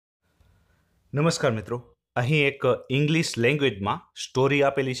નમસ્કાર મિત્રો. અહીં એક ઇંગ્લિશ લેંગ્વેજમાં સ્ટોરી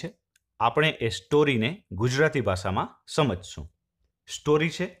આપેલી છે. આપણે એ સ્ટોરીને ગુજરાતી ભાષામાં સમજશું.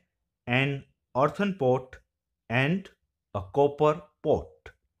 સ્ટોરી છે N earthen pot and a copper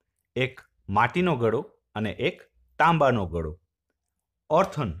pot. એક માટીનો ઘડો અને એક તાંબાનો ઘડો.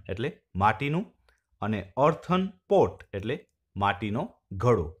 અર્થન એટલે માટીનું અને અર્થન પોટ એટલે માટીનો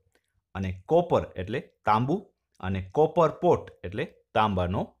ઘડો અને કોપર એટલે તાંબુ અને કોપર પોટ એટલે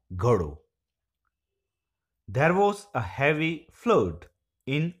તાંબાનો ઘડો. There was a heavy flood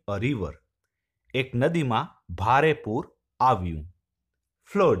in a river. એક નદીમાં ભારે પૂર આવ્યું.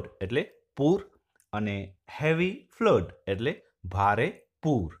 ફ્લડ એટલે પૂર અને હેવી ફ્લડ એટલે ભારે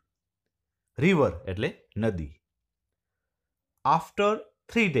પૂર. રિવર એટલે નદી. આફ્ટર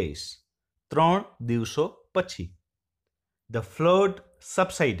 3 days, 3 દિવસો પછી. The flood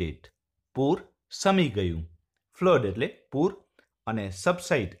subsided. પૂર શમી ગયું. ફ્લડ એટલે પૂર અને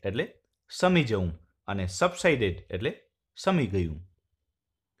સબસાઇડ એટલે શમી જવું અને સબસાઇડેડ એટલે શમી ગયું.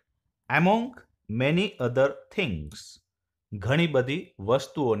 Among many other things. ઘણી બધી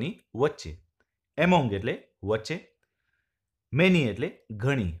વસ્તુઓની વચ્ચે. એમોંગ એટલે વચ્ચે, મેની એટલે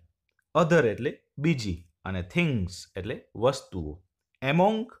ઘણી, અધર એટલે બીજી અને થિંગ્સ એટલે વસ્તુઓ.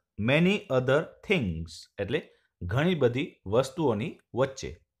 એમોંગ મેની અધર થિંગ્સ એટલે ઘણી બધી વસ્તુઓની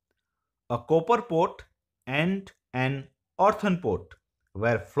વચ્ચે. અ copper pot and N earthen pot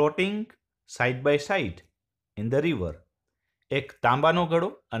wear floating side by side in the river. એક તાંબાનો ઘડો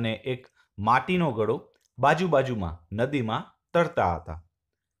અને એક માટીનો ઘડો બાજુ બાજુમાં નદીમાં તરતા હતા.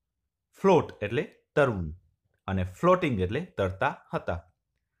 ફ્લોટ એટલે તરવું અને ફ્લોટિંગ એટલે તરતા હતા.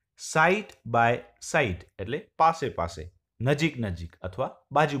 સાઇડ બાય સાઇડ એટલે પાસે પાસે, નજીક નજીક અથવા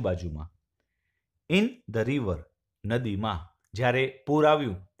બાજુ બાજુમાં. ઇન ધ રિવર નદીમાં. જ્યારે પૂર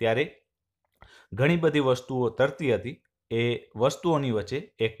આવ્યું ત્યારે ઘણી બધી વસ્તુઓ તરતી હતી. એ વસ્તુઓની વચ્ચે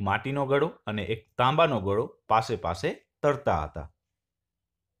એક માટીનો ઘડો અને એક તાંબાનો ઘડો પાસે પાસે તરતા હતા.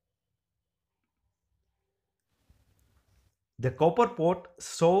 The copper pot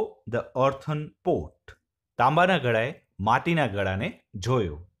saw the earthen pot. તાંબાના ઘડાએ માટીના ઘડાને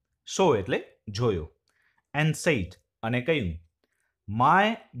જોયો. સો એટલે જોયો. And said અને કહ્યું, My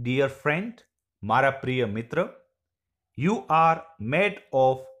dear friend, મારા પ્રિય મિત્ર, You are made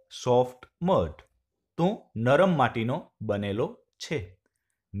of soft mud. તું નરમ માટીનો બનેલો છે.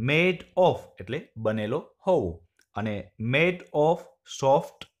 મેડ ઓફ એટલે બનેલો હોવો અને મેડ ઓફ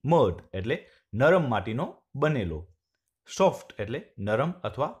સોફ્ટ મડ એટલે નરમ માટીનો બનેલો. સોફ્ટ એટલે નરમ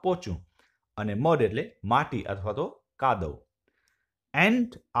અથવા પોચું અને મડ એટલે માટી અથવા તો કાદવ.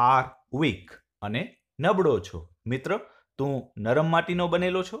 એન્ડ આર વીક અને નબળો છો. મિત્ર, તું નરમ માટીનો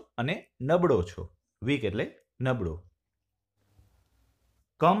બનેલો છો અને નબળો છો. વીક એટલે નબળો.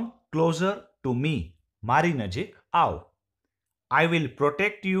 કમ ક્લોઝર ટુ મી. મારી નજીક આવ. I will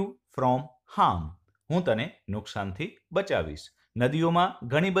protect you from harm. હું તને નુકસાનથી બચાવીશ. નદીઓમાં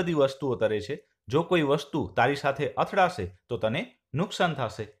ઘણી બધી વસ્તુઓ તરે છે. જો કોઈ વસ્તુ તારી સાથે અથડાશે તો તને નુકસાન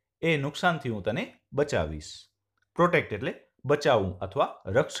થશે. એ નુકસાનથી હું તને બચાવીશ. પ્રોટેક્ટ એટલે બચાવવું અથવા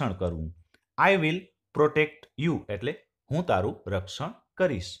રક્ષણ કરવું. આઈ વિલ પ્રોટેક્ટ યુ એટલે હું તારું રક્ષણ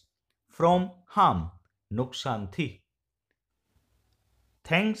કરીશ. ફ્રોમ હાર્મ નુકસાનથી.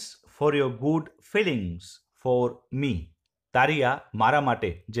 Thanks for your good feelings for me. તારી આ મારા માટે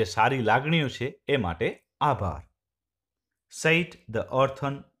જે સારી લાગણીઓ છે એ માટે આભાર. Sad the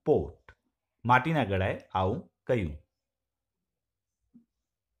earthen pot. માટીના ગળાએ આવું કહ્યું.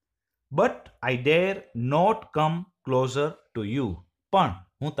 But I der not come closure to you. પણ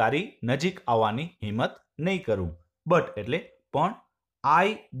હું તારી નજીક આવવાની હિંમત નહીં કરું. બટ એટલે પણ,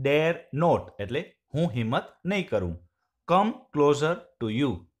 આઈ ડેર નોટ એટલે હું હિંમત નહીં કરું. કમ ક્લોઝર ટુ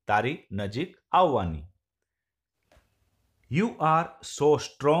યુ તારી નજીક આવવાની. You are so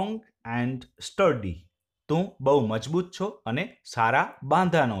strong and સ્ટર્ડી. તું બહુ મજબૂત છો અને સારા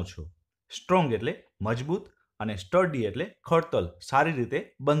બાંધાનો છો. સ્ટ્રોંગ એટલે મજબૂત અને સ્ટર્ડી એટલે ખડતલ, સારી રીતે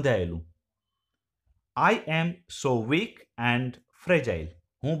બંધાયેલું. આઈ એમ સો વીક એન્ડ ફ્રેજાઇલ.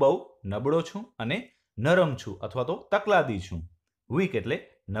 હું બહુ નબળો છું અને નરમ છું અથવા તો તકલાદી છું. વીક એટલે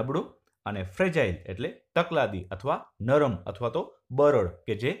નબળું અને ફ્રેજાઇલ એટલે તકલાદી અથવા નરમ અથવા તો બરડ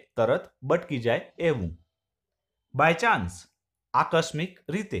કે જે તરત બટકી જાય એવું. બાય ચાન્સ આકસ્મિક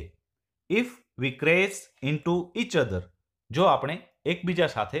રીતે. If V crash into each other. જો આપણે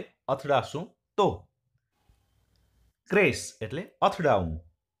એકબીજા સાથે અથડાશું તો. ક્રેશ એટલે અથડાવું.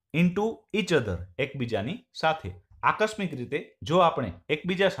 ઇન્ટુ ઇચ અધર એકબીજાની સાથે. આકસ્મિક રીતે જો આપણે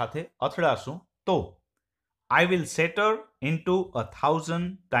એકબીજા સાથે અથડાશું તો. I will setter into 1,000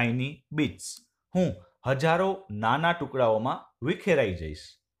 tiny bits. હું હજારો નાના ટુકડાઓમાં વિખેરાઈ જઈશ.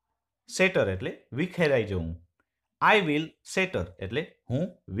 સેટર એટલે વિખેરાઈ જવું. આઈ વિલ સેટર એટલે હું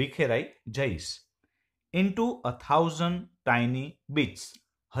વિખેરાઈ જઈશ. ઇન્ટુ 1,000 ટાઇની બીટ્સ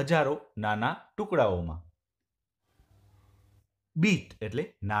હજારો નાના ટુકડાઓમાં. બીટ એટલે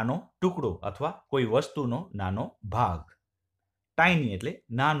નાનો ટુકડો અથવા કોઈ વસ્તુનો નાનો ભાગ. ટાઇની એટલે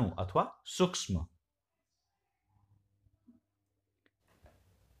નાનું અથવા સૂક્ષ્મ.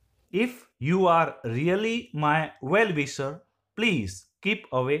 If you are really my well વિશર please keep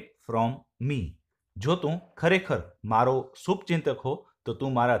away from મી. જો તું ખરેખર મારો શુભચિંતક હો તો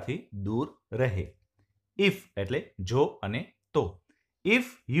તું મારાથી દૂર રહે. ઇફ એટલે જો અને તો.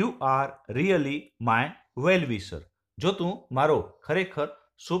 If you are really my વેલ વિશર, જો તું મારો ખરેખર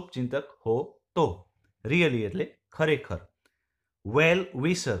શુભચિંતક હો તો. રિયલી એટલે ખરેખર. વેલ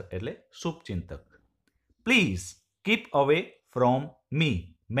વિશર એટલે શુભચિંતક. પ્લીઝ કીપ અવે ફ્રોમ મી,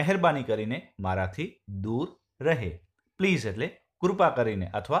 મહેરબાની કરીને મારાથી દૂર રહે. પ્લીઝ એટલે કૃપા કરીને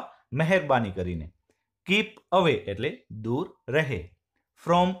અથવા મહેરબાની કરીને. કીપ અવે એટલે દૂર રહે.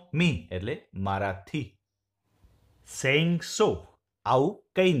 ફ્રોમ મી એટલે મારાથી. સેઇંગ સો, આવું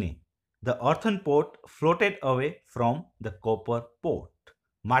કહીને. The earthen pot floated away from the copper pot.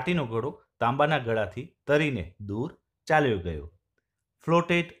 માટીનો ઘડો તાંબાના ગળાથી તરીને દૂર ચાલ્યો ગયો.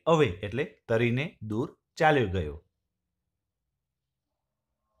 ફ્લોટેડ અવે એટલે તરીને દૂર ચાલ્યો ગયો.